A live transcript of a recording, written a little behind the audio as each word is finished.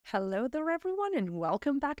Hello there, everyone, and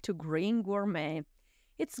welcome back to Green Gourmet.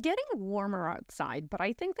 It's getting warmer outside, but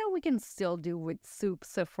I think that we can still do with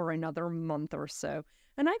soups for another month or so.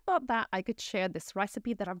 And I thought that I could share this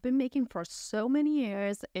recipe that I've been making for so many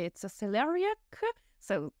years. It's a celeriac,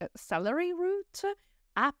 celery root,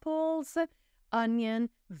 apples, onion,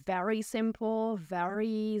 very simple, very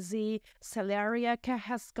easy. Celeriac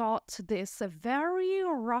has got this very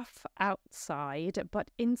rough outside, but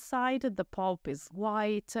inside the pulp is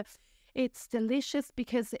white. It's delicious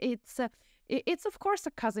because it's of course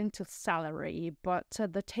a cousin to celery, but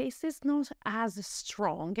the taste is not as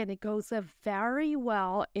strong and it goes very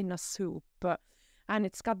well in a soup. And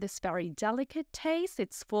it's got this very delicate taste.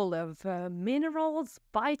 It's full of minerals,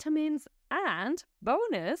 vitamins, and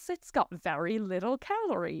bonus, it's got very little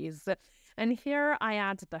calories. And here I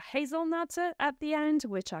add the hazelnut at the end,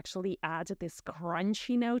 which actually adds this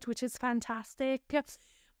crunchy note, which is fantastic.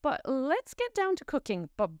 But let's get down to cooking.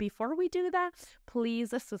 But before we do that,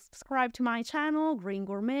 please subscribe to my channel, Green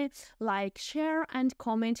Gourmet. Like, share, and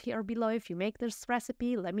comment here below if you make this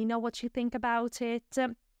recipe. Let me know what you think about it.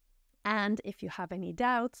 And if you have any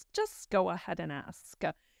doubts, just go ahead and ask.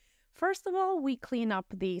 First of all, we clean up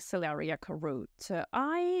the celeriac root.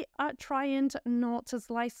 I try and not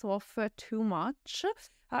slice off too much,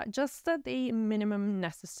 just the minimum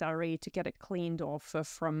necessary to get it cleaned off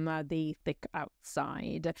from the thick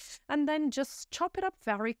outside. And then just chop it up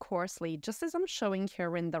very coarsely, just as I'm showing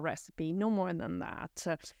here in the recipe, no more than that,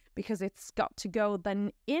 because it's got to go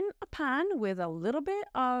then in a pan with a little bit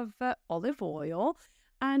of olive oil.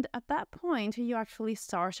 And at that point, you actually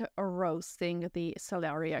start roasting the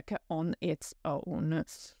celeriac on its own.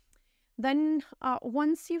 Then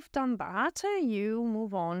once you've done that, you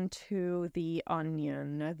move on to the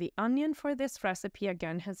onion. The onion for this recipe,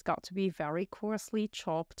 again, has got to be very coarsely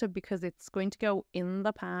chopped because it's going to go in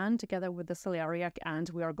the pan together with the celeriac, and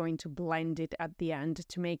we are going to blend it at the end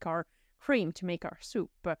to make our cream, to make our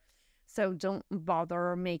soup. So don't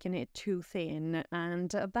bother making it too thin.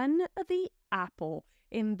 And then the apple.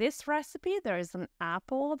 In this recipe, there is an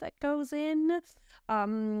apple that goes in.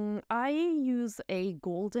 I use a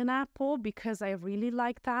golden apple because I really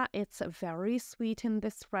like that. It's very sweet in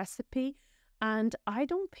this recipe. And I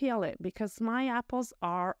don't peel it because my apples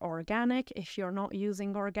are organic. If you're not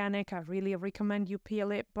using organic, I really recommend you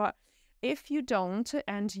peel it. But if you don't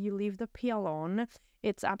and you leave the peel on,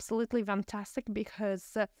 it's absolutely fantastic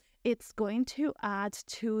because it's going to add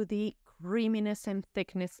to the creaminess and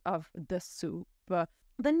thickness of the soup.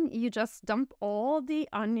 Then you just dump all the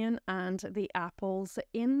onion and the apples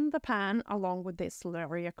in the pan along with the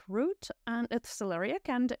celeriac root and celeriac,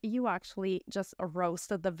 and you actually just roast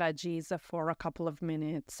the veggies for a couple of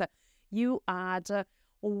minutes. You add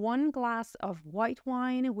 1 glass of white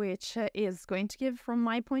wine, which is going to give, from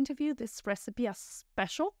my point of view, this recipe a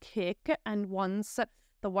special kick. And once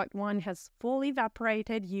the white wine has fully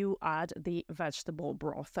evaporated, you add the vegetable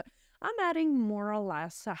broth. I'm adding more or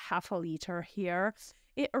less a half a liter here.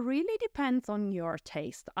 It really depends on your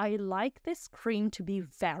taste. I like this cream to be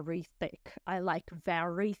very thick. I like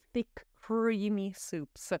very thick, creamy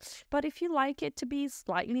soups. But if you like it to be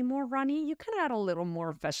slightly more runny, you can add a little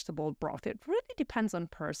more vegetable broth. It really depends on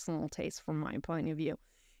personal taste from my point of view.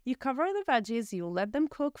 You cover the veggies, you let them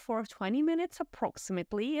cook for 20 minutes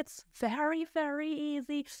approximately. It's very, very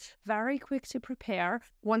easy, very quick to prepare.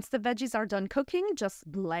 Once the veggies are done cooking,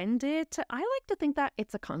 just blend it. I like to think that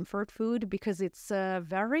it's a comfort food because it's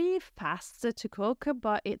very fast to cook,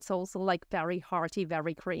 but it's also like very hearty,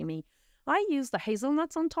 very creamy. I use the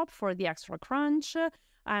hazelnuts on top for the extra crunch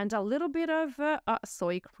and a little bit of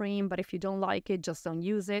soy cream, but if you don't like it, just don't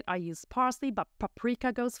use it. I use parsley, but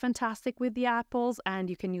paprika goes fantastic with the apples, and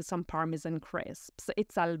you can use some Parmesan crisps.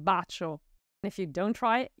 It's al bacio. If you don't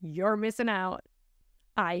try it, you're missing out.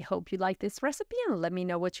 I hope you like this recipe and let me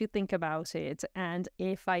know what you think about it. And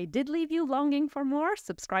if I did leave you longing for more,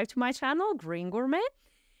 subscribe to my channel, Green Gourmet.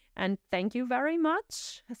 And thank you very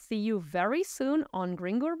much. See you very soon on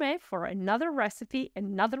Green Gourmet for another recipe,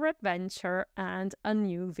 another adventure, and a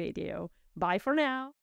new video. Bye for now.